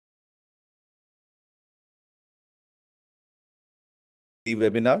the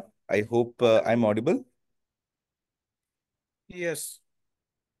webinar. I hope I'm audible. Yes.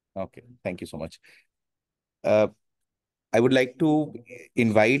 Okay, thank you so much. I would like to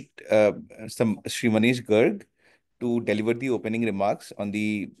invite some Shri Manish Garg to deliver the opening remarks on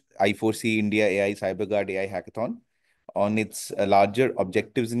the I4C India AI CyberGuard AI Hackathon on its larger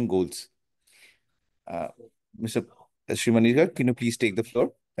objectives and goals. Mr. Shri Manish Garg, can you please take the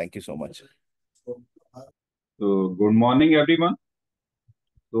floor? Thank you so much. So, good morning, everyone.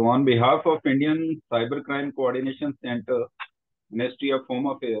 So, on behalf of Indian Cybercrime Coordination Center, Ministry of Home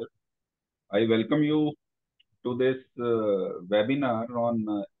Affairs, I welcome you to this webinar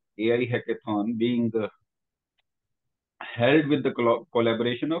on AI Hackathon being held with the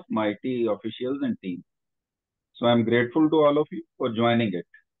collaboration of mighty officials and teams. So, I'm grateful to all of you for joining it.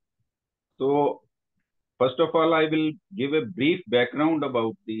 So, first of all, I will give a brief background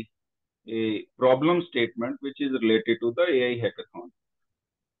about the problem statement which is related to the AI Hackathon.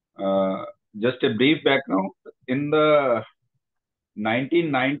 Just a brief background. In the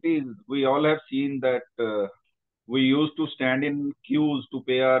 1990s, we all have seen that we used to stand in queues to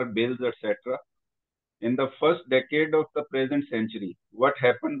pay our bills, etc. In the first decade of the present century, what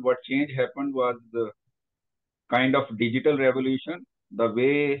change happened was the kind of digital revolution, the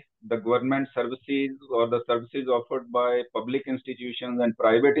way the government services or the services offered by public institutions and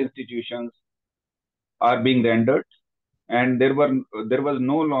private institutions are being rendered, and there was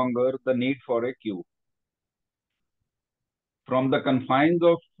no longer the need for a queue. From the confines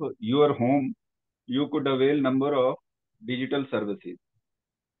of your home, you could avail number of digital services.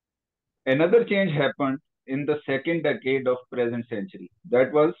 Another change happened in the second decade of present century.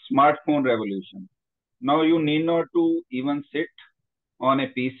 That was smartphone revolution. Now you need not to even sit on a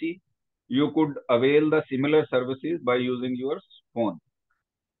PC. You could avail the similar services by using your phone.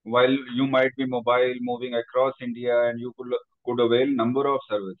 While you might be mobile moving across India, and you could avail number of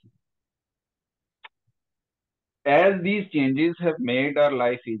services. As these changes have made our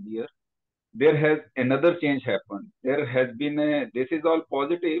life easier, there has another change happened. There has been this is all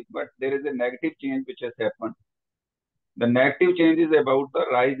positive, but there is a negative change which has happened. The negative change is about the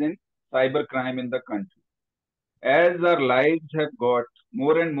rise in cybercrime in the country. As our lives have got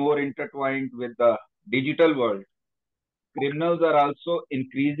more and more intertwined with the digital world, criminals are also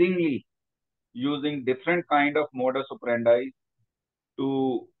increasingly using different kind of modus operandi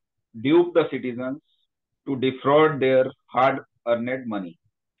to dupe the citizens, to defraud their hard-earned money.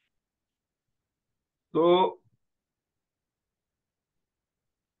 So,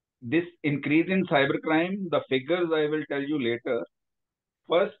 this increase in cybercrime, the figures I will tell you later.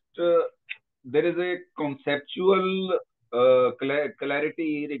 First, there is a conceptual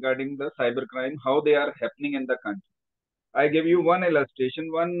clarity regarding the cybercrime, how they are happening in the country. I give you one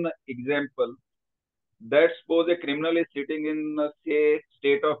illustration, one example. That suppose a criminal is sitting in, say,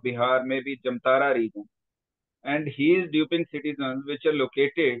 state of Bihar, maybe Jamtara region, and he is duping citizens which are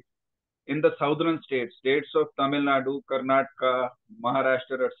located in the southern states of Tamil Nadu, Karnataka,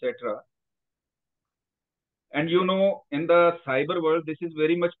 Maharashtra, etc. And you know, in the cyber world, this is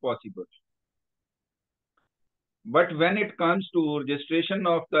very much possible. But when it comes to registration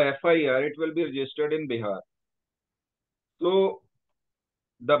of the FIR, it will be registered in Bihar. So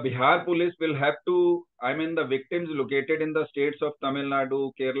the Bihar police will have to, the victims located in the states of Tamil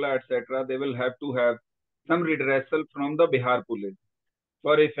Nadu, Kerala, etc., they will have to have some redressal from the Bihar police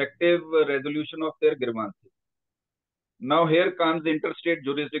for effective resolution of their grievances. Now here comes interstate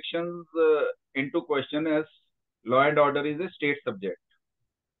jurisdictions into question, as law and order is a state subject.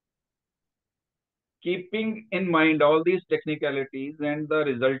 Keeping in mind all these technicalities and the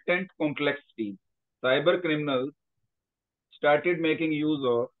resultant complexity, cyber criminals started making use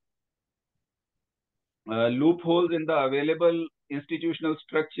of loopholes in the available institutional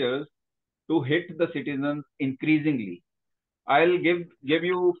structures to hit the citizens increasingly. I'll give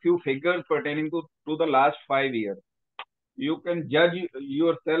you few figures pertaining to the last 5 years. You can judge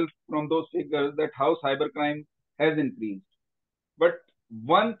yourself from those figures that how cybercrime has increased. But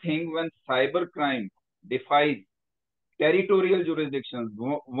one thing, when cybercrime defies territorial jurisdictions,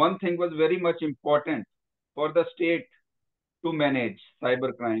 one thing was very much important for the state to manage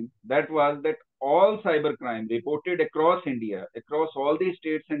cybercrime. That was that all cybercrime reported across India, across all the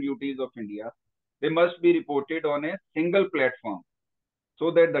states and UTs of India, they must be reported on a single platform so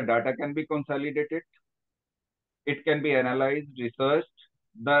that the data can be consolidated, it can be analyzed, researched.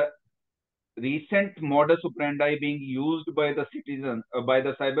 The recent modus operandi being used by the citizens, by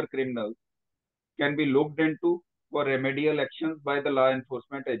the cyber criminals, can be looked into for remedial actions by the law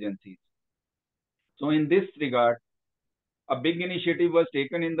enforcement agencies. So in this regard, a big initiative was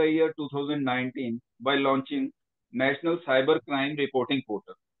taken in the year 2019 by launching National Cybercrime Reporting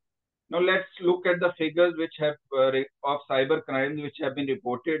Portal. Now let's look at the figures which have of cyber crimes which have been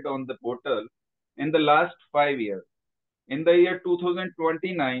reported on the portal in the last 5 years. In the year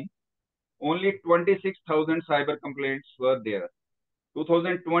 2029, only 26,000 cyber complaints were there.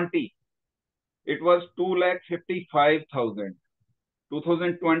 2020, it was 2,55,000.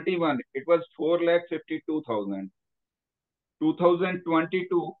 2021, it was 4,52,000.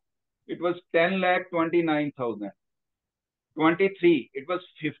 2022, it was 10,29,000. 23, it was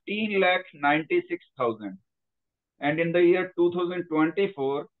 15,96,000. And in the year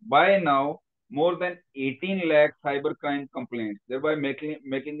 2024, by now, more than 18 lakh cybercrime complaints, thereby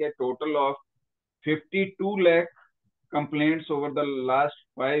making a total of 52 lakh complaints over the last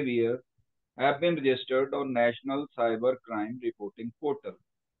 5 years have been registered on National Cybercrime Reporting Portal.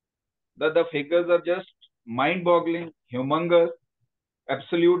 The figures are just mind-boggling, humongous.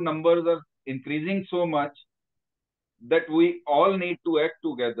 Absolute numbers are increasing so much that we all need to act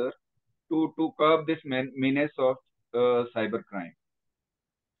together to curb this menace of cybercrime.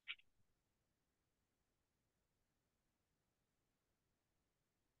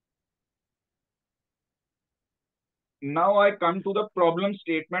 Now I come to the problem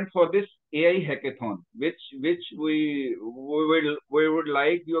statement for this AI hackathon, which we would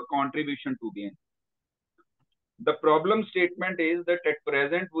like your contribution to be in. The problem statement is that at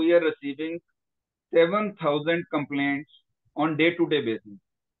present we are receiving 7,000 complaints on day-to-day basis.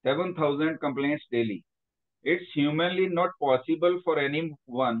 7,000 complaints daily. It's humanly not possible for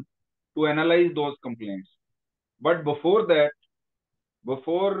anyone to analyze those complaints. But before that,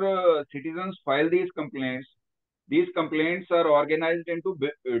 before citizens file these complaints are organized into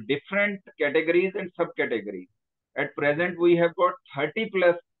different categories and subcategories. At present, we have got 30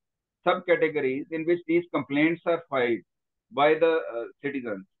 plus subcategories in which these complaints are filed by the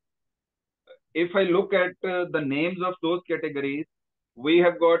citizens. If I look at the names of those categories, we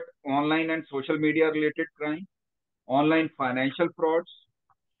have got online and social media related crime, online financial frauds,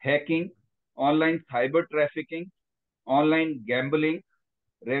 hacking, online cyber trafficking, online gambling,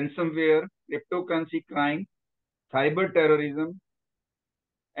 ransomware, cryptocurrency crime, cyber terrorism,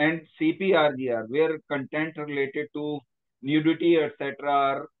 and CPRGR, where content related to nudity, etc.,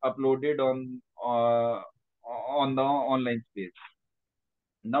 are uploaded on the online space.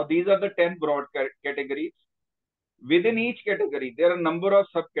 Now, these are the 10 broad categories. Within each category, there are a number of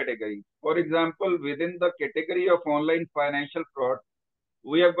subcategories. For example, within the category of online financial fraud,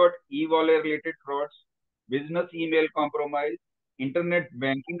 we have got e-wallet related frauds, business email compromise, internet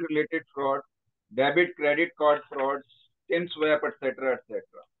banking related fraud, debit credit card frauds, SIM swap, etc., etc.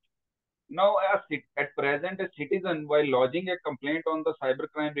 Now, at present, a citizen, while lodging a complaint on the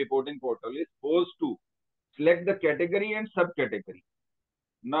cybercrime reporting portal, is supposed to select the category and subcategory.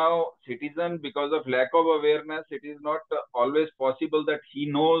 Now, citizen, because of lack of awareness, it is not always possible that he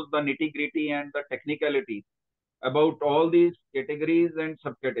knows the nitty gritty and the technicalities about all these categories and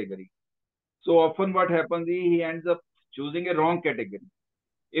subcategories. So often what happens is he ends up choosing a wrong category.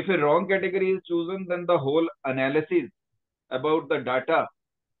 If a wrong category is chosen, then the whole analysis about the data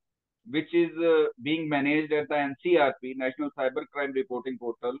which is being managed at the NCRP, National Cybercrime Reporting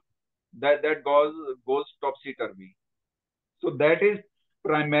Portal, that goes topsy-turvy. So that is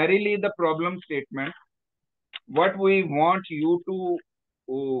primarily the problem statement. What we want you to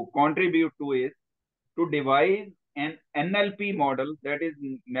contribute to is to devise an NLP model, that is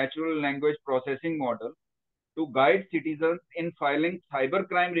natural language processing model, to guide citizens in filing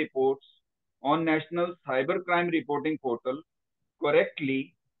cybercrime reports on National Cybercrime Reporting Portal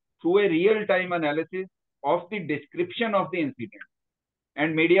correctly through a real-time analysis of the description of the incident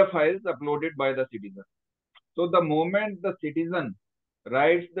and media files uploaded by the citizen. So the moment the citizen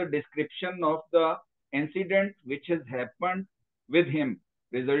writes the description of the incident which has happened with him,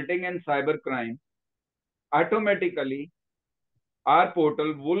 resulting in cybercrime, automatically our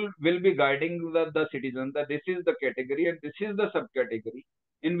portal will be guiding the citizen that this is the category and this is the subcategory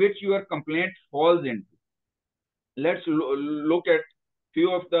in which your complaint falls into. Let's look at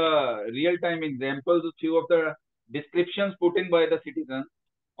few of the real-time examples, few of the descriptions put in by the citizens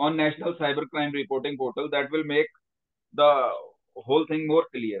on National Cybercrime Reporting Portal that will make the whole thing more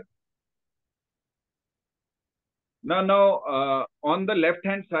clear. Now, on the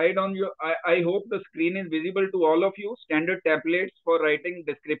left-hand side, I hope the screen is visible to all of you. Standard templates for writing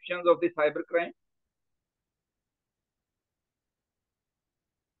descriptions of the cybercrime.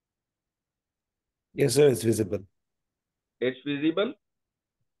 Yes, sir, it's visible. It's visible.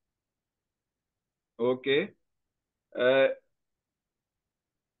 Okay. Uh,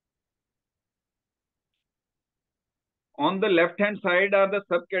 on the left hand side are the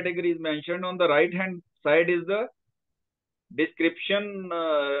subcategories mentioned. On the right hand side is the description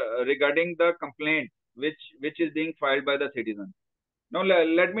regarding the complaint which is being filed by the citizen. Now,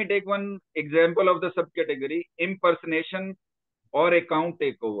 let me take one example of the subcategory impersonation or account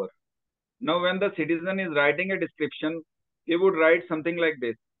takeover. Now, when the citizen is writing a description, he would write something like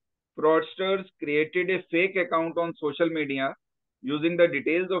this. Fraudsters created a fake account on social media using the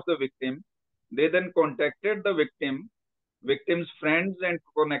details of the victim. They then contacted the victim's friends and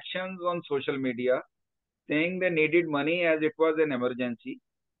connections on social media, saying they needed money as it was an emergency.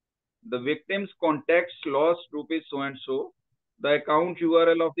 The victim's contacts lost rupees so and so. The account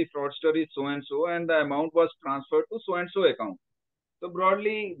URL of the fraudster is so and the amount was transferred to so and so account. So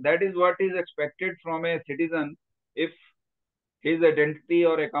broadly, that is what is expected from a citizen if his identity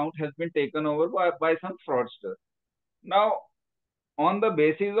or account has been taken over by some fraudster. Now, on the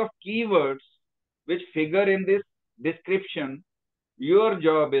basis of keywords which figure in this description, your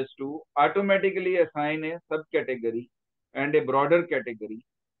job is to automatically assign a subcategory and a broader category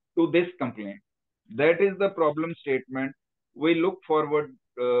to this complaint. That is the problem statement we look forward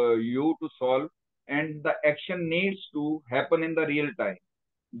you to solve, and the action needs to happen in the real time.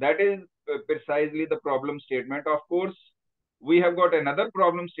 That is precisely the problem statement. Of course, we have got another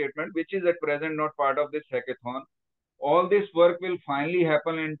problem statement which is at present not part of this hackathon. All this work will finally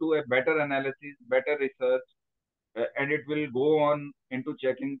happen into a better analysis, better research, and it will go on into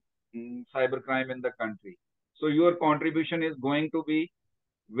checking cybercrime in the country. So your contribution is going to be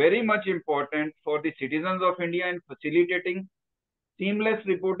very much important for the citizens of India in facilitating seamless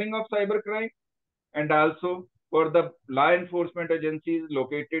reporting of cybercrime, and also for the law enforcement agencies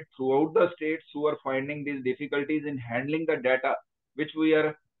located throughout the states who are finding these difficulties in handling the data which we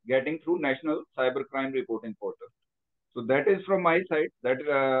are getting through National Cybercrime Reporting Portal. So that is from my side. That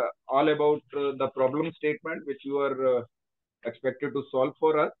all about the problem statement which you are expected to solve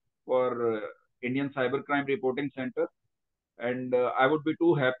for us for Indian Cybercrime Reporting Center. And I would be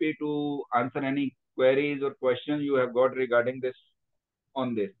too happy to answer any queries or questions you have got regarding this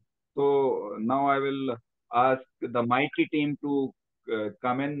on this. So now I will ask the mighty team to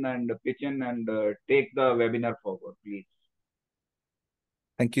come in and pitch in and take the webinar forward, please.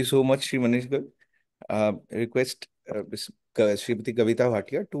 Thank you so much, Shri Manish Garg. Request Srimati Kavita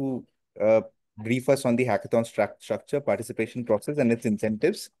Bhatia to brief us on the hackathon structure, participation process, and its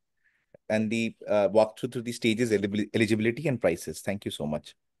incentives, and the walkthrough through the stages, eligibility, and prices. Thank you so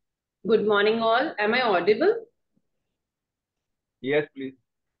much. Good morning, all. Am I audible? Yes, please.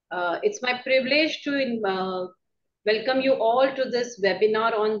 It's my privilege to welcome you all to this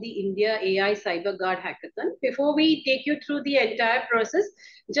webinar on the India AI CyberGuard Hackathon. Before we take you through the entire process,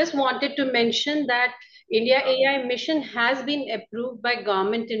 just wanted to mention that India AI mission has been approved by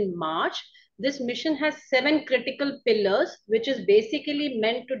government in March. This mission has 7 critical pillars, which is basically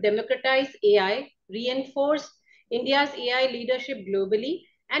meant to democratize AI, reinforce India's AI leadership globally,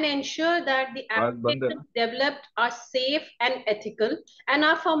 and ensure that the applications developed are safe and ethical and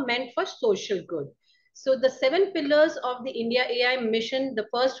are meant for social good. So the 7 pillars of the India AI mission, the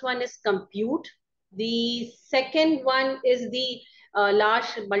first one is compute. The second one is the large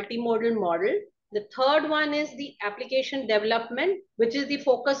multimodal model. The third one is the application development, which is the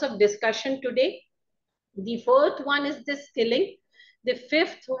focus of discussion today. The fourth one is the skilling. The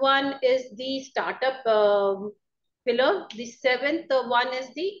fifth one is the startup pillar. The seventh one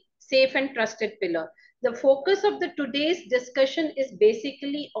is the safe and trusted pillar. The focus of the today's discussion is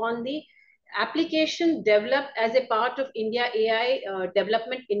basically on the application developed as a part of India AI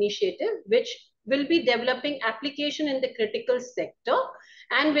development initiative, which will be developing application in the critical sector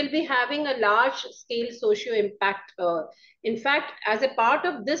and will be having a large scale socio impact. In fact, as a part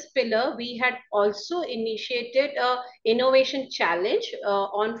of this pillar, we had also initiated a innovation challenge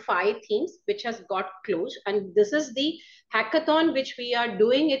on 5 themes, which has got closed. And this is the hackathon, which we are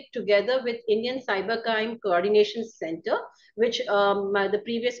doing it together with Indian Cybercrime Coordination Center, which the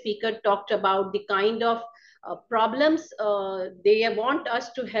previous speaker talked about the kind of problems they want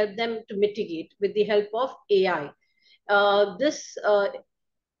us to help them to mitigate with the help of AI. This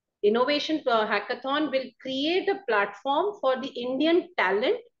Innovation Hackathon will create a platform for the Indian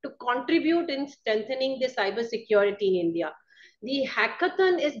talent to contribute in strengthening the cybersecurity in India. The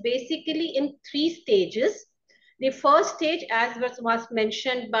hackathon is basically in 3 stages. The first stage, as was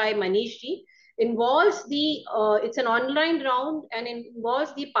mentioned by Manish ji, involves it's an online round and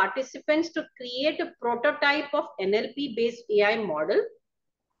involves the participants to create a prototype of NLP-based AI model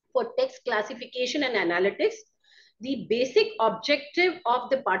for text classification and analytics. The basic objective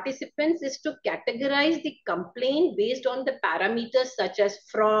of the participants is to categorize the complaint based on the parameters such as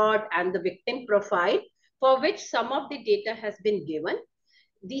fraud and the victim profile, for which some of the data has been given.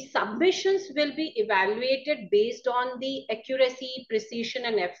 The submissions will be evaluated based on the accuracy, precision,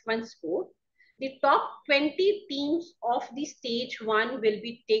 and F1 score. The top 20 teams of the stage 1 will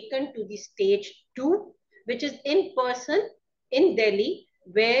be taken to the stage 2, which is in person in Delhi,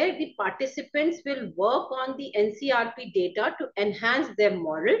 where the participants will work on the NCRP data to enhance their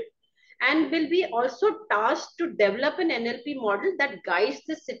model, and will be also tasked to develop an NLP model that guides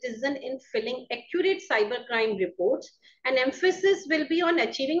the citizen in filling accurate cybercrime reports, and emphasis will be on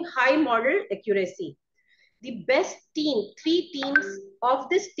achieving high model accuracy. The best team, 3 teams of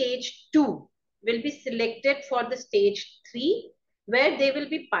the stage 2 will be selected for the stage 3, where they will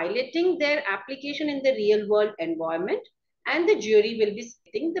be piloting their application in the real world environment, and the jury will be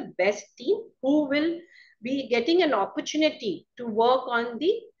selecting the best team who will be getting an opportunity to work on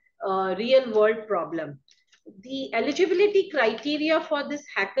the real world problem. The eligibility criteria for this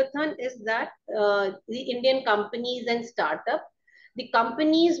hackathon is that the Indian companies and startup, the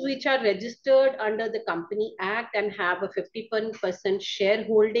companies which are registered under the Company Act and have a 50%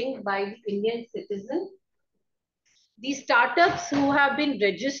 shareholding by the Indian citizen, the startups who have been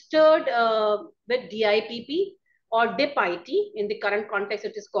registered with DIPP or DIP-IT, in the current context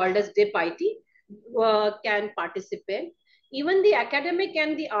it is called as DIP-IT, can participate. Even the academic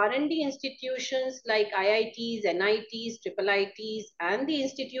and the R&D institutions like IITs, NITs, IIITs, and the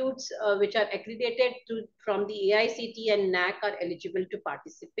institutes which are accredited from the AICT and NAC are eligible to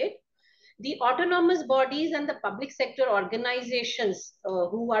participate. The autonomous bodies and the public sector organizations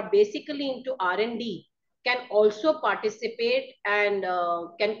who are basically into R&D can also participate and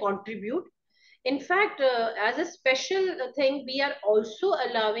can contribute. In fact, as a special thing, we are also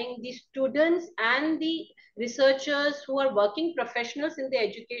allowing the students and the researchers who are working professionals in the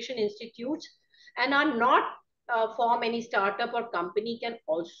education institutes and are not form any startup or company can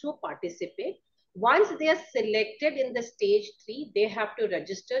also participate. Once they are selected in the stage 3, they have to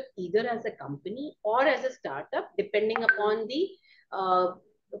register either as a company or as a startup, depending upon the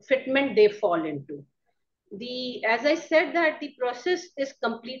fitment they fall into. As I said, that the process is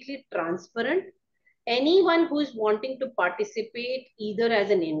completely transparent. Anyone who is wanting to participate either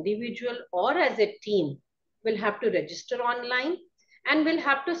as an individual or as a team will have to register online and will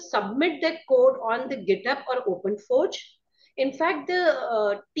have to submit their code on the GitHub or OpenForge. In fact,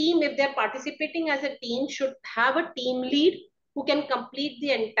 the team, if they're participating as a team, should have a team lead who can complete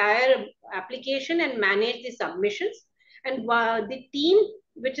the entire application and manage the submissions. And the team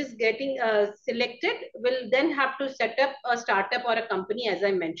which is getting selected will then have to set up a startup or a company, as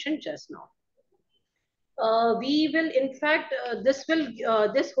I mentioned just now. We will, in fact, this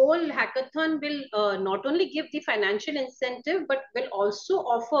whole hackathon will not only give the financial incentive, but will also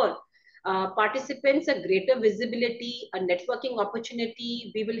offer participants a greater visibility, a networking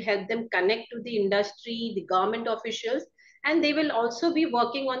opportunity. We will help them connect to the industry, the government officials, and they will also be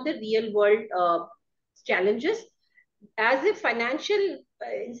working on the real world challenges. As if financial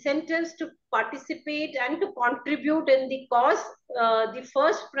incentives to participate and to contribute in the cause, the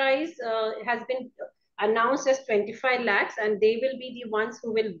first prize has been announced as 25 lakhs, and they will be the ones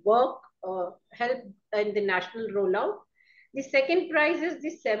who will work, help in the national rollout. The second prize is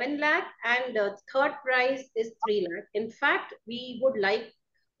the 7 lakh, and third prize is 3 lakh. In fact, we would like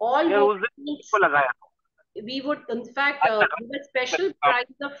all we would in fact give a special prize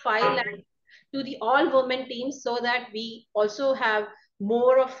of 5 lakh to the all women teams, so that we also have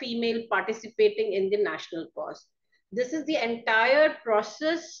more of female participating in the national cause. This is the entire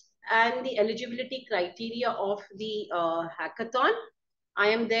process and the eligibility criteria of the hackathon. I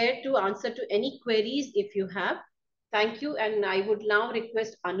am there to answer to any queries if you have. Thank you, and I would now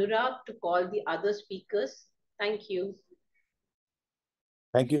request Anurag to call the other speakers. Thank you.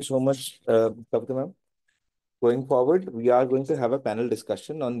 Thank you so much, Kavita ma'am. Going forward, we are going to have a panel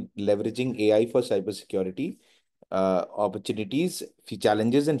discussion on leveraging AI for cybersecurity, opportunities,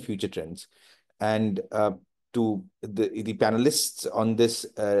 challenges, and future trends. And to the panelists on this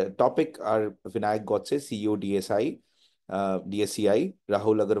topic are Vinayak Godse, CEO DSCI,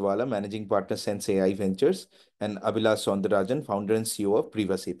 Rahul Agarwala, Managing Partner Sense AI Ventures, and Abhilash Soundarajan, Founder and CEO of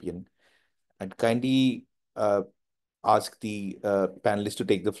Priva Sapien. I'd kindly ask the panelists to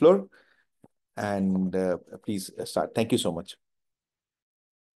take the floor and please start. Thank you so much.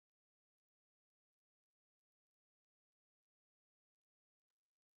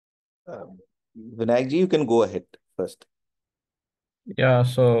 Vinayak ji, you can go ahead first. Yeah,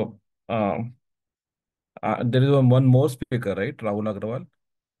 so there is one more speaker, right? Rahul Agrawal.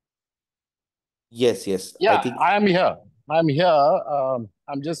 Yes, yes. Yeah, I think I am here. I'm here. I'm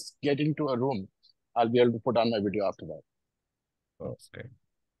just getting to a room. I'll be able to put on my video after that. Okay.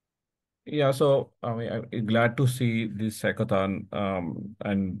 Yeah, so I mean, I'm glad to see this hackathon,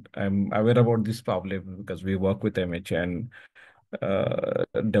 and I'm aware about this problem because we work with MH, and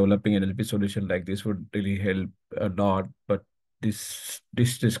developing an NLP solution like this would really help a lot. But this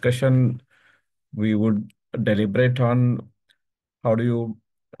discussion, we would deliberate on how do you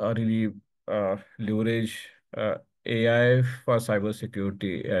really leverage AI for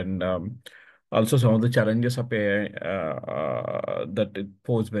cybersecurity, and also some of the challenges of AI that it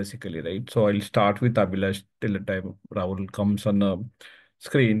poses basically, right? So I'll start with Abhilash till the time Rahul comes on the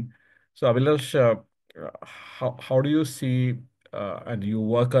screen. So Abhilash, how do you see and you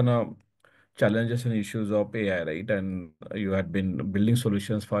work on a challenges and issues of AI, right? And you had been building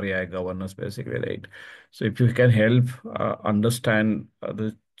solutions for AI governance, basically, right? So if you can help understand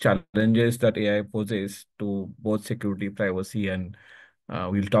the challenges that AI poses to both security, privacy, and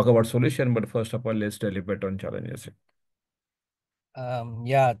we'll talk about solution. But first of all, let's deliberate on challenges.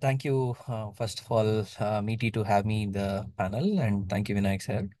 Yeah, thank you. First of all, Meety, to have me in the panel, and thank you, Vinayak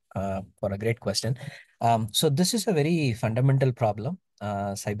sir, for a great question. So this is a very fundamental problem,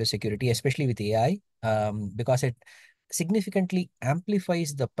 cybersecurity, especially with AI, because it significantly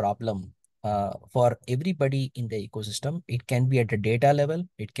amplifies the problem for everybody in the ecosystem. It can be at a data level,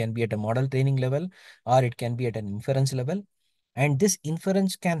 it can be at a model training level, or it can be at an inference level. And this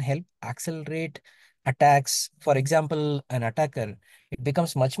inference can help accelerate attacks. For example, an attacker, it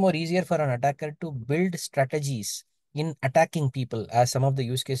becomes much more easier for an attacker to build strategies in attacking people, as some of the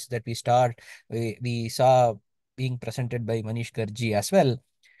use cases that we saw being presented by Manish Garji as well.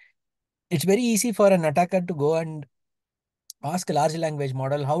 It's very easy for an attacker to go and ask a large language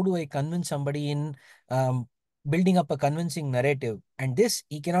model, how do I convince somebody in building up a convincing narrative? And this,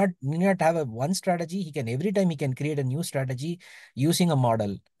 he cannot need not have a one strategy. He can, every time he can create a new strategy using a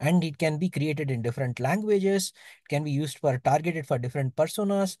model, and it can be created in different languages. It can be used for targeted for different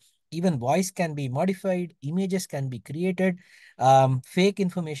personas. Even voice can be modified, images can be created, fake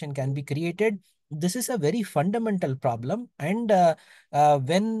information can be created. This is a very fundamental problem. And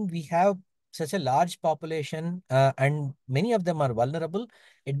when we have such a large population, and many of them are vulnerable,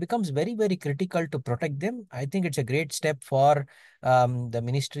 it becomes very, very critical to protect them. I think it's a great step for the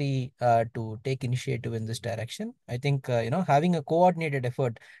ministry to take initiative in this direction. I think, having a coordinated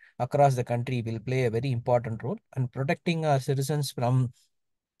effort across the country will play a very important role, and protecting our citizens from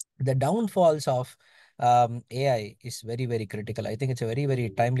the downfalls of AI is very, very critical. I think it's a very, very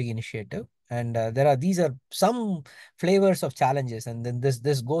timely initiative, and these are some flavors of challenges, and then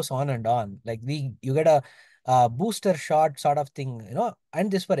this goes on and on. Like you get a booster shot sort of thing,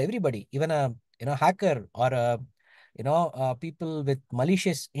 and this for everybody, even a hacker or a people with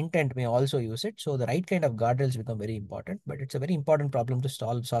malicious intent may also use it. So the right kind of guardrails become very important, but it's a very important problem to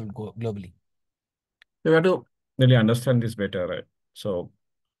solve globally. You have to really understand this better, right? So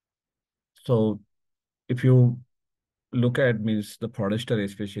if you look at means the fraudster,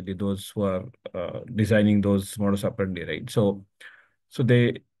 especially those who are designing those modus operandi, right? So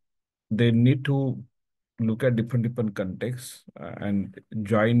they need to look at different contexts and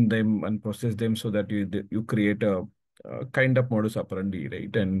join them and process them so that you create a kind of modus operandi,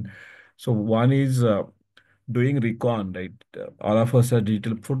 right? And so one is doing recon, right? All of us are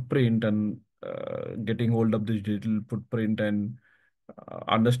digital footprint, and getting hold of this digital footprint and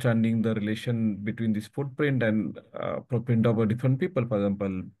understanding the relation between this footprint and footprint of a different people. For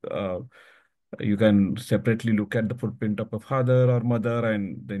example, you can separately look at the footprint of a father or mother,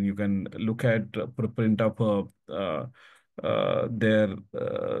 and then you can look at footprint of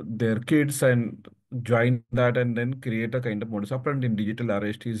their kids and join that, and then create a kind of modus operandi. In digital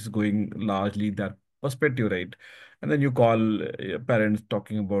arrest is going largely that perspective, right? And then you call parents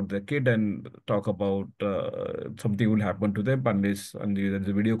talking about their kid and talk about something will happen to them unless, and there's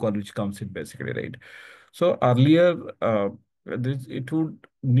a video call which comes in basically, right? So earlier, it would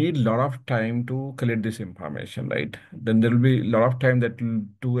need a lot of time to collect this information, right? Then there will be a lot of time that will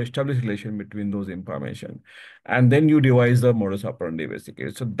to establish relation between those information, and then you devise the modus operandi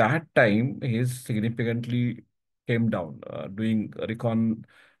basically. So that time is significantly came down, doing recon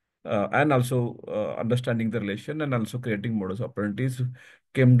and also understanding the relation and also creating modus operandi's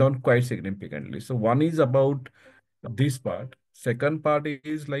came down quite significantly. So one is about this part. Second part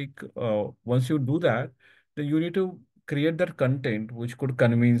is like once you do that, then you need to create that content which could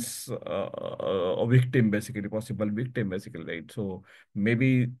convince a victim, basically, possible victim, basically, right? So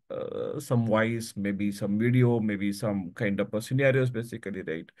maybe some voice, maybe some video, maybe some kind of a scenarios, basically,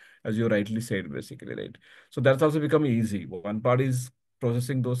 right? As you rightly said, basically, right? So that's also become easy. One part is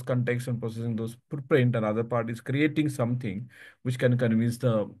processing those contexts and processing those footprint, and other part is creating something which can convince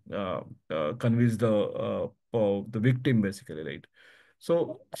the victim, basically, right?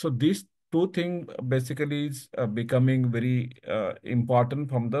 So this two things basically is becoming very important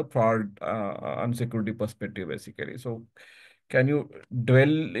from the fraud and security perspective, basically. So, can you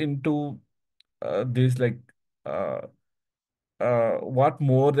dwell into this, like, uh, what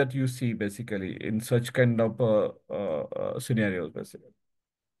more that you see basically in such kind of scenarios, basically?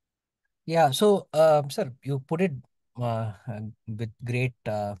 Yeah, so sir, you put it with great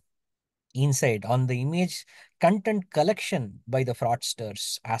insight on the image content collection by the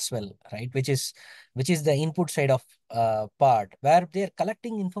fraudsters as well, right? Which is the input side of part where they're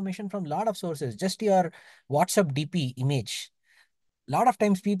collecting information from a lot of sources. Just your WhatsApp DP image, lot of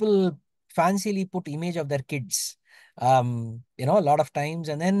times people fancily put image of their kids, a lot of times,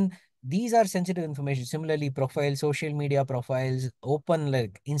 and then these are sensitive information. Similarly, profiles, social media profiles, open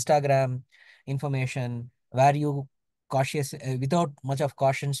like Instagram information, where you cautious without much of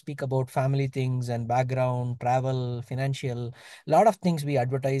caution speak about family things and background, travel, financial, lot of things we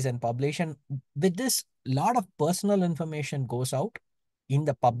advertise and publish, and with this lot of personal information goes out in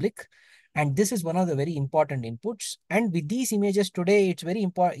the public, and this is one of the very important inputs. And with these images today, it's very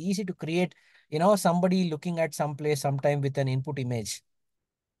important, easy to create, somebody looking at some place sometime with an input image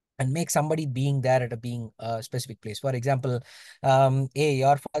and make somebody being there at a being specific place. For example,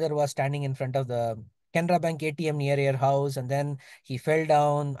 your father was standing in front of the Canara Bank ATM near your house, and then he fell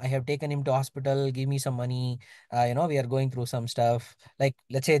down. I have taken him to hospital. Give me some money. We are going through some stuff. Like,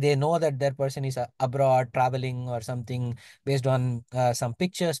 let's say they know that their person is abroad traveling or something based on some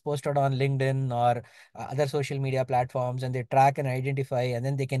pictures posted on LinkedIn or other social media platforms, and they track and identify, and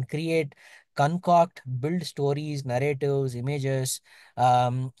then they can create, concoct, build stories, narratives, images.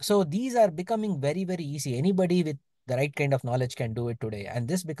 So these are becoming very, very easy. Anybody with the right kind of knowledge can do it today. And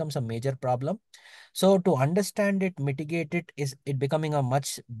this becomes a major problem. So to understand it, mitigate it, is it becoming a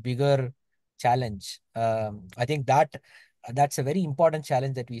much bigger challenge. I think that's a very important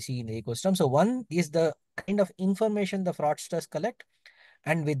challenge that we see in the ecosystem. So one is the kind of information the fraudsters collect.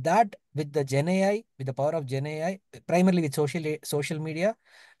 And with that, with the Gen AI, with the power of Gen AI, primarily with social media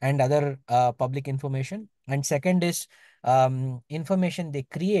and other public information. And second is information they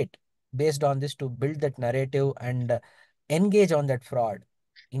create based on this to build that narrative and engage on that fraud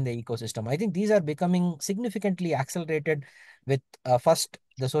in the ecosystem. I think these are becoming significantly accelerated with first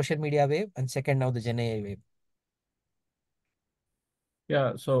the social media wave and second now the Gen AI wave.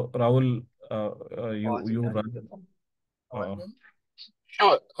 Yeah. So Rahul, you run uh,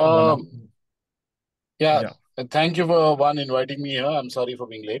 Sure. one of Yeah. yeah. Thank you for one inviting me here. I'm sorry for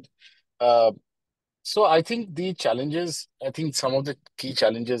being late. Uh, so I think I think some of the key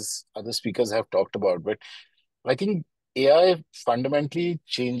challenges other speakers have talked about, but I think AI fundamentally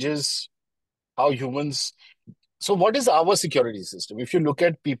changes how humans. So what is our security system? If you look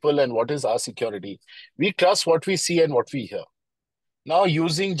at people and what is our security, we trust what we see and what we hear. Now,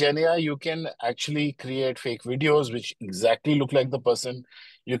 using GenAI, you can actually create fake videos which exactly look like the person.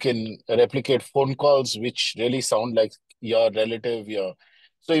 You can replicate phone calls which really sound like your relative.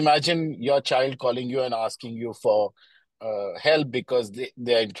 So imagine your child calling you and asking you for help because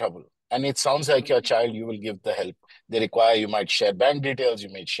they're in trouble. And it sounds like your child, you will give the help they require. You might share bank details, you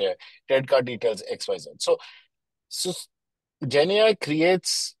might share credit card details, XYZ. So GenAI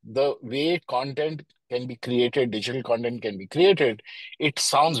creates the way content can be created, digital content can be created. It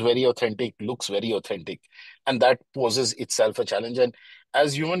sounds very authentic, looks very authentic, and that poses itself a challenge. And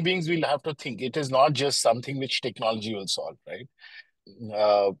as human beings, we'll have to think. It is not just something which technology will solve, right?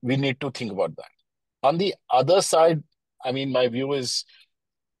 We need to think about that. On the other side, I mean, my view is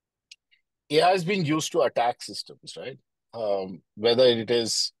AI is being used to attack systems, right? Whether it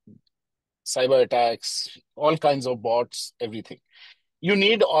is cyber attacks, all kinds of bots, everything. You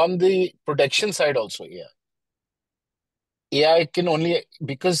need on the protection side also AI. AI can only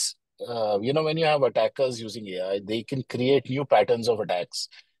because when you have attackers using AI, they can create new patterns of attacks,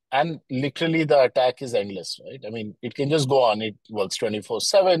 and literally the attack is endless, right? I mean, it can just go on. It works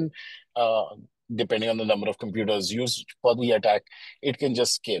 24/7, uh, depending on the number of computers used for the attack. It can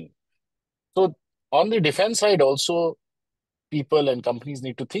just scale. So on the defense side, also people and companies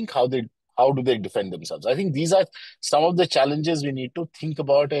need to think how do they defend themselves. I think these are some of the challenges we need to think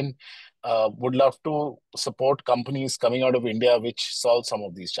about, and would love to support companies coming out of India which solve some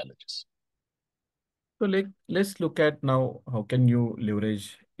of these challenges. So like, let's look at now how can you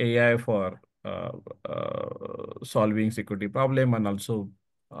leverage AI for solving security problem, and also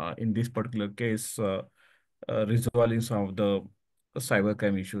in this particular case resolving some of the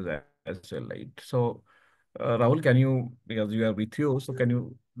cybercrime issues as well, right? So Rahul, can you, because you are with you, so can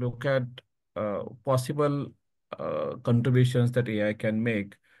you look at possible contributions that AI can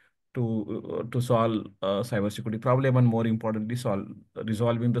make to solve cybersecurity problem, and more importantly,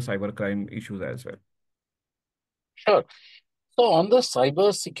 resolving the cybercrime issues as well? Sure. So on the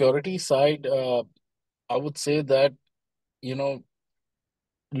cyber security side, I would say that, you know,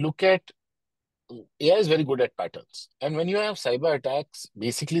 look at AI is very good at patterns. And when you have cyber attacks,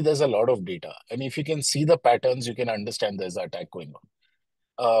 basically there's a lot of data. And if you can see the patterns, you can understand there's an attack going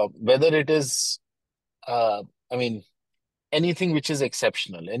on. Whether it is, uh, I mean, anything which is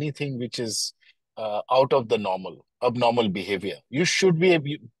exceptional, anything which is out of the normal, abnormal behavior, you should be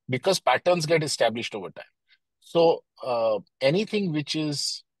able, because patterns get established over time. So anything which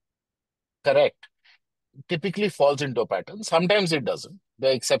is correct typically falls into a pattern. Sometimes it doesn't.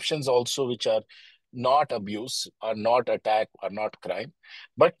 There are exceptions also which are not abuse, are not attack, are not crime.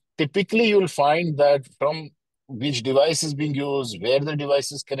 But typically you'll find that from which device is being used, where the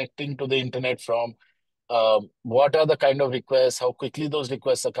device is connecting to the internet from, what are the kind of requests, how quickly those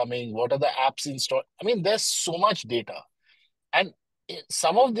requests are coming, what are the apps installed. I mean, there's so much data. And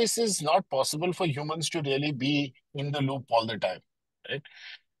some of this is not possible for humans to really be in the loop all the time, right?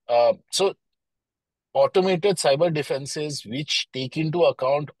 So automated cyber defenses which take into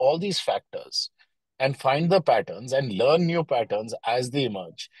account all these factors and find the patterns and learn new patterns as they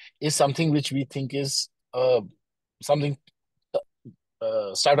emerge is something which we think is something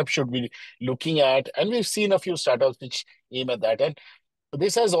startups should be looking at. And we've seen a few startups which aim at that. And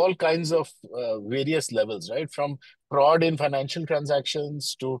this has all kinds of various levels, right? From fraud in financial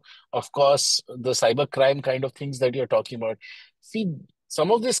transactions to, of course, the cyber crime kind of things that you're talking about. See,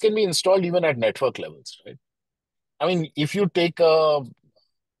 some of this can be installed even at network levels, right? I mean, if you take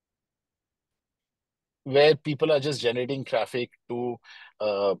where people are just generating traffic to,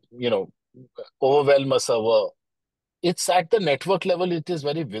 you know, overwhelm a server, it's at the network level, it is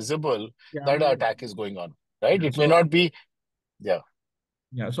very visible Yeah, I that an mean, attack is going on, right? yeah. It may not be, yeah.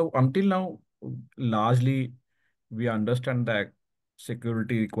 So until now, largely we understand that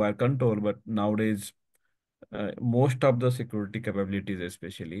security require control, but nowadays most of the security capabilities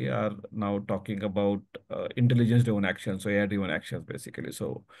especially are now talking about intelligence driven actions, so AI driven actions basically.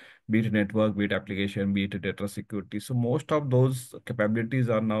 So be it network, be it application, be it data security. So most of those capabilities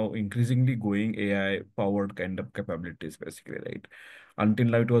are now increasingly going AI powered kind of capabilities basically, right? Until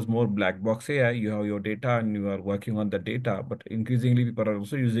now it was more black box AI. You have your data and you are working on the data, but increasingly people are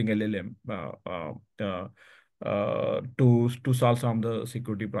also using LLM to solve some of the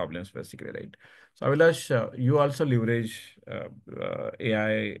security problems basically, right? So Avilash, you also leverage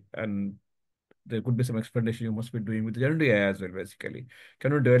AI, and there could be some experimentation you must be doing with generative AI as well, basically.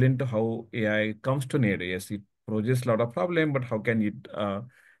 Can you delve into how AI comes to need? Yes, it poses a lot of problem, but how can it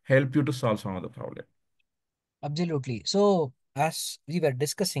help you to solve some of the problem? Absolutely. So as we were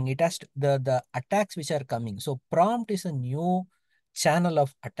discussing, it has to, the attacks which are coming. So prompt is a new channel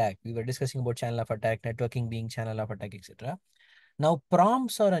of attack. We were discussing about channel of attack, networking being channel of attack, etc. Now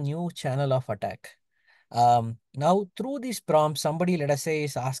prompts are a new channel of attack. Now through these prompts, somebody, let us say,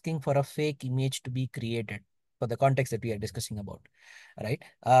 is asking for a fake image to be created for the context that we are discussing about, right?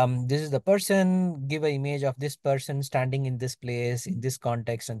 This is the person, give an image of this person standing in this place, in this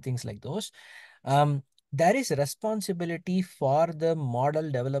context, and things like those. um, there is responsibility for the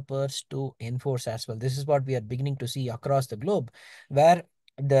model developers to enforce as well. This is what we are beginning to see across the globe, where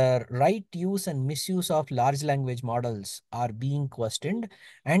the right use and misuse of large language models are being questioned,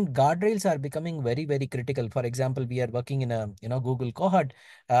 and guardrails are becoming very, very critical. For example, we are working in a Google cohort,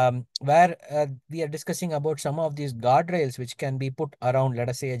 where we are discussing about some of these guardrails which can be put around, let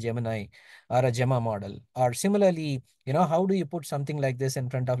us say, a Gemini or a Gemma model, or similarly, how do you put something like this in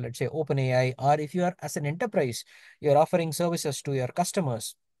front of, let's say, OpenAI, or if you are as an enterprise, you're offering services to your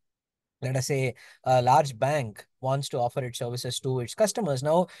customers. Let us say a large bank wants to offer its services to its customers.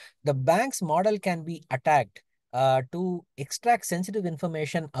 Now, the bank's model can be attacked to extract sensitive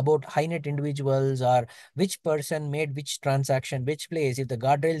information about high net individuals, or which person made which transaction, which place, if the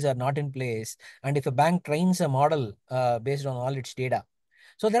guardrails are not in place, and if a bank trains a model based on all its data.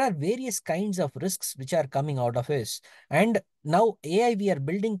 So there are various kinds of risks which are coming out of this. And now AI, we are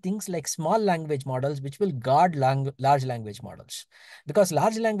building things like small language models, which will guard large language models, because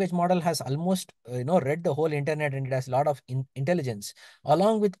large language model has almost read the whole internet, and it has a lot of intelligence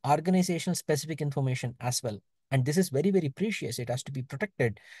along with organizational specific information as well. And this is very, very precious. It has to be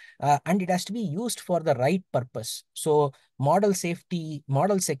protected, and it has to be used for the right purpose. So model safety,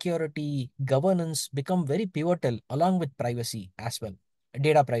 model security, governance become very pivotal, along with privacy as well,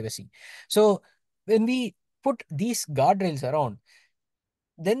 data privacy. So when we put these guardrails around,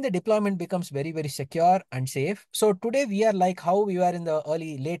 then the deployment becomes very, very secure and safe. So today we are like how we were in the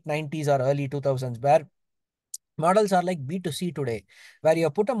late 90s or early 2000s, where models are like B2C today, where you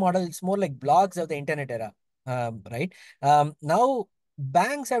put a model, it's more like blogs of the internet era, right? Now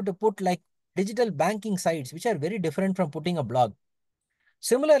banks have to put like digital banking sites, which are very different from putting a blog.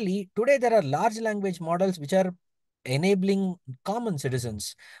 Similarly, today there are large language models which are enabling common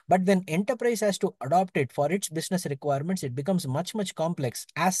citizens. But when enterprise has to adopt it for its business requirements, it becomes much, much complex,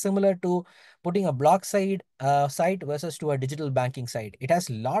 as similar to putting a block site versus to a digital banking site. It has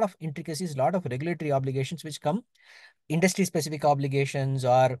a lot of intricacies, a lot of regulatory obligations which come, industry specific obligations,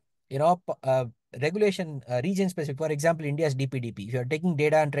 or regulation, region specific. For example, India's DPDP, if you are taking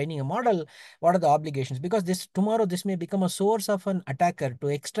data and training a model, what are the obligations? Because this tomorrow this may become a source of an attacker to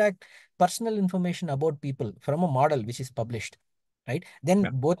extract personal information about people from a model which is published, right? Then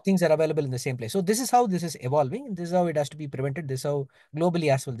Yeah. both things are available in the same place. So this is how this is evolving, and this is how it has to be prevented. This is how globally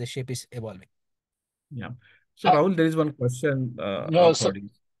as well this shape is evolving. Yeah. So Uh, Rahul, there is one question no, so, according.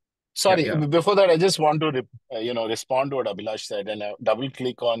 Yeah, sorry. yeah. Before that, I just want to respond to what Abhilash said and double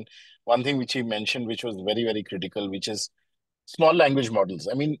click on one thing which he mentioned, which was very, very critical, which is small language models.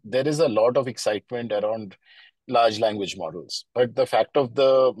 I mean, there is a lot of excitement around large language models, but the fact of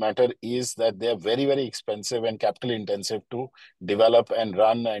the matter is that they are very, very expensive and capital intensive to develop and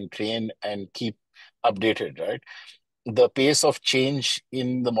run and train and keep updated, right? The pace of change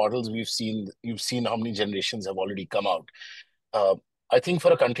in the models you've seen how many generations have already come out. uh, I think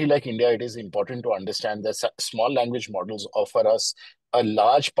for a country like India, it is important to understand that small language models offer us a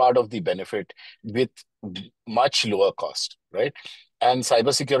large part of the benefit with much lower cost, right? And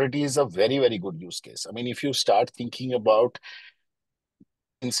cybersecurity is a very, very good use case. I mean, if you start thinking about,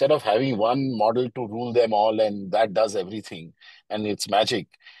 instead of having one model to rule them all and that does everything and it's magic,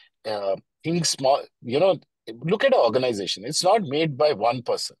 uh, think small, look at an organization. It's not made by one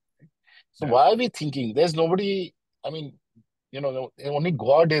person. So Yeah. why are we thinking there's nobody? I mean, only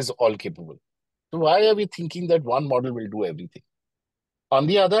God is all capable. So why are we thinking that one model will do everything? On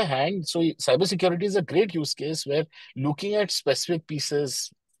the other hand, so cybersecurity is a great use case where looking at specific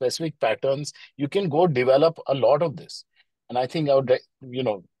pieces, specific patterns, you can go develop a lot of this. And I think I would,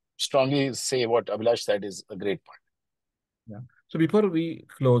 strongly say what Abhilash said is a great point. Yeah. So before we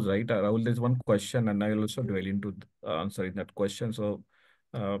close, right, Rahul, there's one question, and I will also dwell into answering that question. So,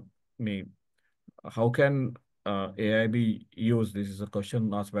 me, how can AI be used? This is a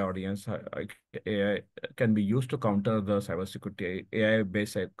question asked by audience. AI can be used to counter the cybersecurity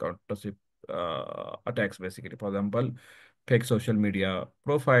AI-based countership attacks, basically. For example, fake social media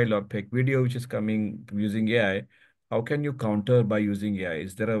profile or fake video which is coming using AI. How can you counter by using AI?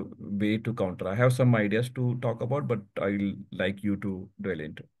 Is there a way to counter? I have some ideas to talk about, but I'll like you to dwell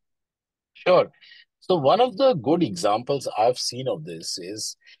into. Sure. So one of the good examples I've seen of this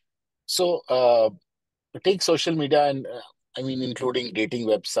is, so take social media and I mean, including dating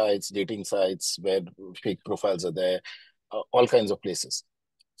websites, dating sites where fake profiles are there, all kinds of places.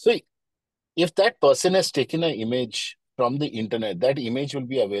 So if that person has taken an image from the internet, that image will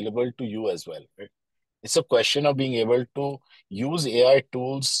be available to you as well, right? It's a question of being able to use AI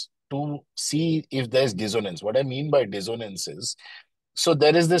tools to see if there's dissonance. What I mean by dissonance is, so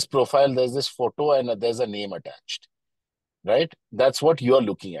there is this profile, there's this photo, and there's a name attached, right? That's what you're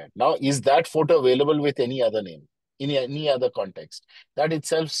looking at. Now, is that photo available with any other name, in any other context? That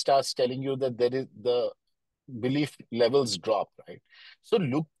itself starts telling you that there is the belief levels drop, right? So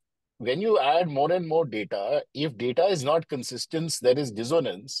look, when you add more and more data, if data is not consistent, there is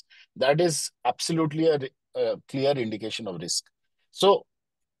dissonance, that is absolutely a clear indication of risk. So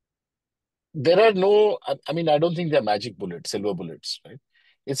there are no, I mean, I don't think they're magic bullets, silver bullets, right?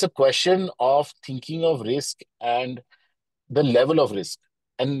 It's a question of thinking of risk and the level of risk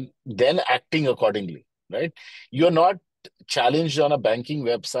and then acting accordingly, right? You're not challenged on a banking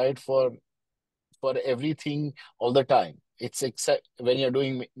website for everything all the time. It's except when you're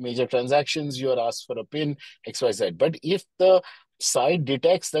doing major transactions, you're asked for a PIN, XYZ. But if the site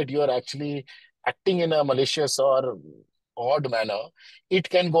detects that you are actually acting in a malicious or odd manner, it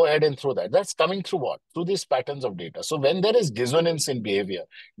can go ahead and throw that. That's coming through what? Through these patterns of data. So when there is dissonance in behavior,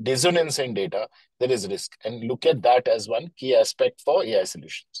 dissonance in data, there is risk. And look at that as one key aspect for AI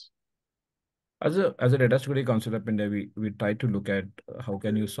solutions. As a data security concept up India, we try to look at how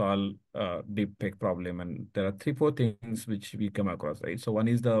can you solve deep fake problem, and there are three, four things which we come across, right? So one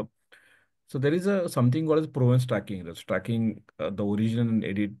is so there is a something called as provenance tracking. That's tracking the origin and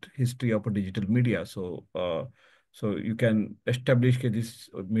edit history of a digital media. So you can establish that this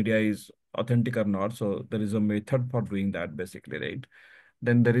media is authentic or not. So there is a method for doing that, basically, right?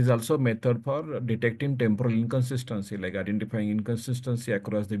 Then there is also a method for detecting temporal inconsistency, like identifying inconsistency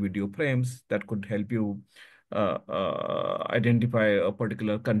across the video frames that could help you identify a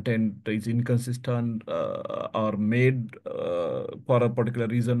particular content is inconsistent or made for a particular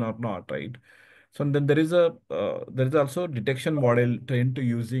reason or not, right? So then there is also detection model trained to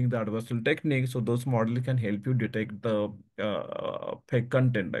using the adversarial technique. So those models can help you detect the fake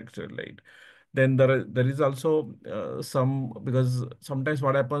content actually, right? Then there is also some, because sometimes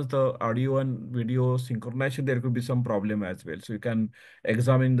what happens, the audio and video synchronization, there could be some problem as well. So you can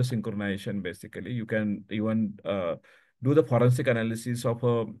examine the synchronization. Basically, you can even do the forensic analysis of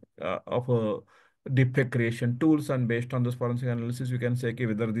a deepfake creation tools, and based on this forensic analysis, you can say, okay,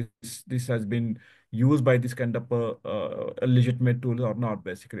 whether this has been used by this kind of a legitimate tool or not,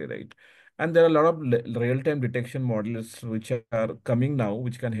 basically, right? And there are a lot of real-time detection models which are coming now,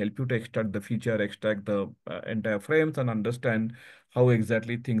 which can help you to extract the feature, extract the entire frames, and understand how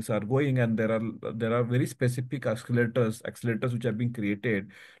exactly things are going. And there are very specific accelerators which have been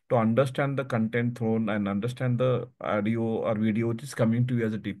created to understand the content thrown and understand the audio or video which is coming to you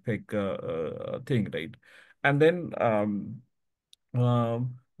as a deepfake thing, right? And then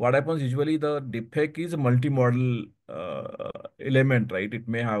what happens usually, the deepfake is a multimodal element, right? It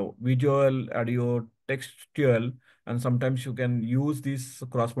may have visual, audio, textual, and sometimes you can use this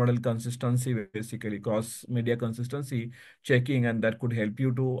cross-model consistency, basically cross-media consistency checking, and that could help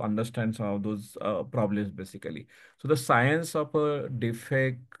you to understand some of those problems, basically. So the science of a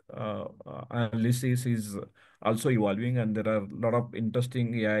deepfake analysis is also evolving, and there are a lot of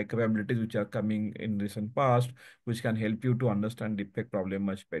interesting AI capabilities which are coming in recent past, which can help you to understand deepfake problem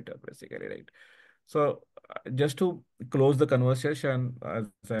much better, basically, right? So just to close the conversation, as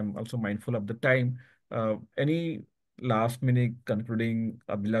I'm also mindful of the time, any last minute concluding,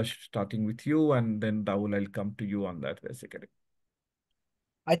 Abhilash, starting with you, and then Rahul, I'll come to you on that, basically.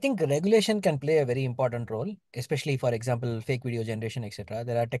 I think regulation can play a very important role, especially for example, fake video generation, etc.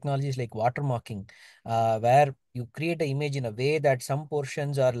 There are technologies like watermarking, where you create an image in a way that some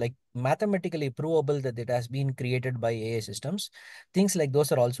portions are like mathematically provable that it has been created by AI systems. Things like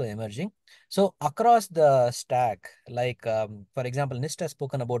those are also emerging. So across the stack, like for example, NIST has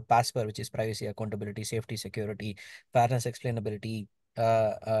spoken about PASPER, which is privacy, accountability, safety, security, fairness, explainability,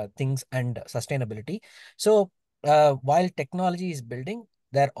 things, and sustainability. So while technology is building,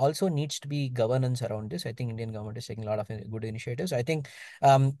 there also needs to be governance around this. I think Indian government is taking a lot of good initiatives. I think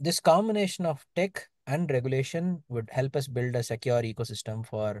this combination of tech and regulation would help us build a secure ecosystem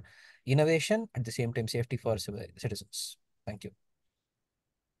for innovation, at the same time safety for citizens. Thank you.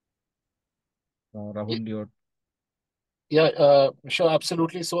 Rahul, your Yeah, sure,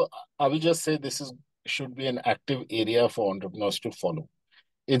 absolutely. So I will just say this is should be an active area for entrepreneurs to follow.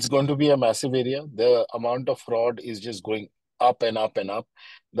 It's going to be a massive area. The amount of fraud is just going up and up and up,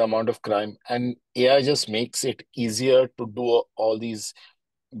 the amount of crime. And AI just makes it easier to do all these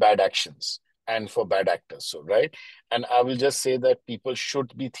bad actions and for bad actors. So, right. And I will just say that people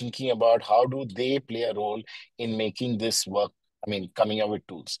should be thinking about how do they play a role in making this work. I mean, coming up with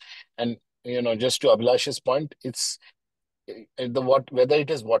tools. And, just to Abhilash's point, it's whether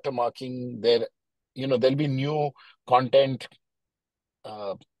it is watermarking, there'll be new content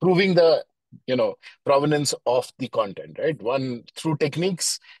proving the provenance of the content, right? One through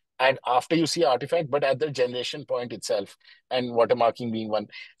techniques, and after you see artifact, but at the generation point itself, and watermarking being one.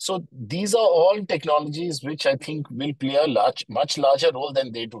 So these are all technologies which I think will play a much larger role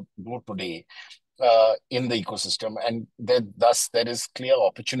than they do today in the ecosystem, and thus there is clear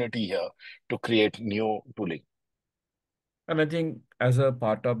opportunity here to create new tooling. And I think as a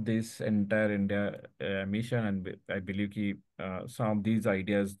part of this entire India mission, and I believe some of these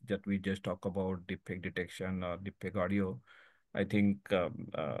ideas that we just talk about, deepfake detection or deepfake audio, I think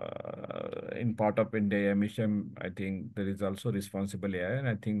in part of India mission, I think there is also responsible AI, and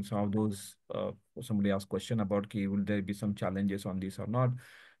I think some of those somebody asked question about will there be some challenges on this or not,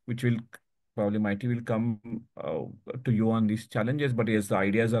 which will probably Mighty will come to you on these challenges. But yes, the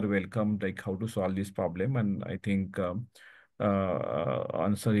ideas are welcome, like how to solve this problem, and I think.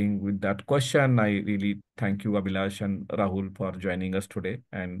 Answering with that question, I really thank you, Abhilash and Rahul, for joining us today.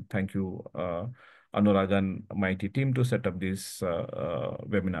 And thank you, Anurag and Mighty team, to set up this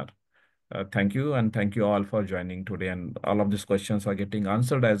webinar. Thank you, and thank you all for joining today. And all of these questions are getting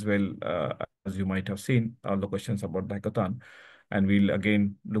answered as well, as you might have seen, all the questions about the hackathon. And we'll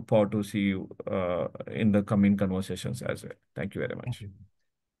again look forward to see you in the coming conversations as well. Thank you very Thank much. you.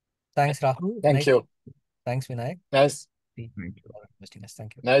 Thanks, Rahul. Thank you. Thanks, Vinayak. Nice. Thank you.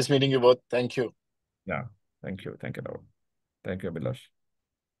 Thank you. Nice meeting you both. Thank you. Yeah. Thank you. Thank you, Rahul. Thank you, Abhilash.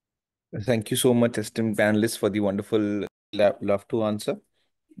 Thank you so much, esteemed panelists, for the wonderful love to answer.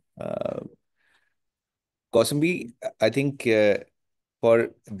 Kausambi, I think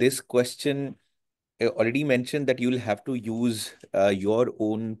for this question, already mentioned that you'll have to use your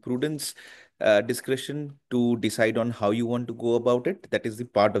own prudence, discretion to decide on how you want to go about it. That is the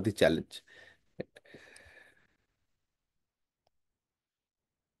part of the challenge.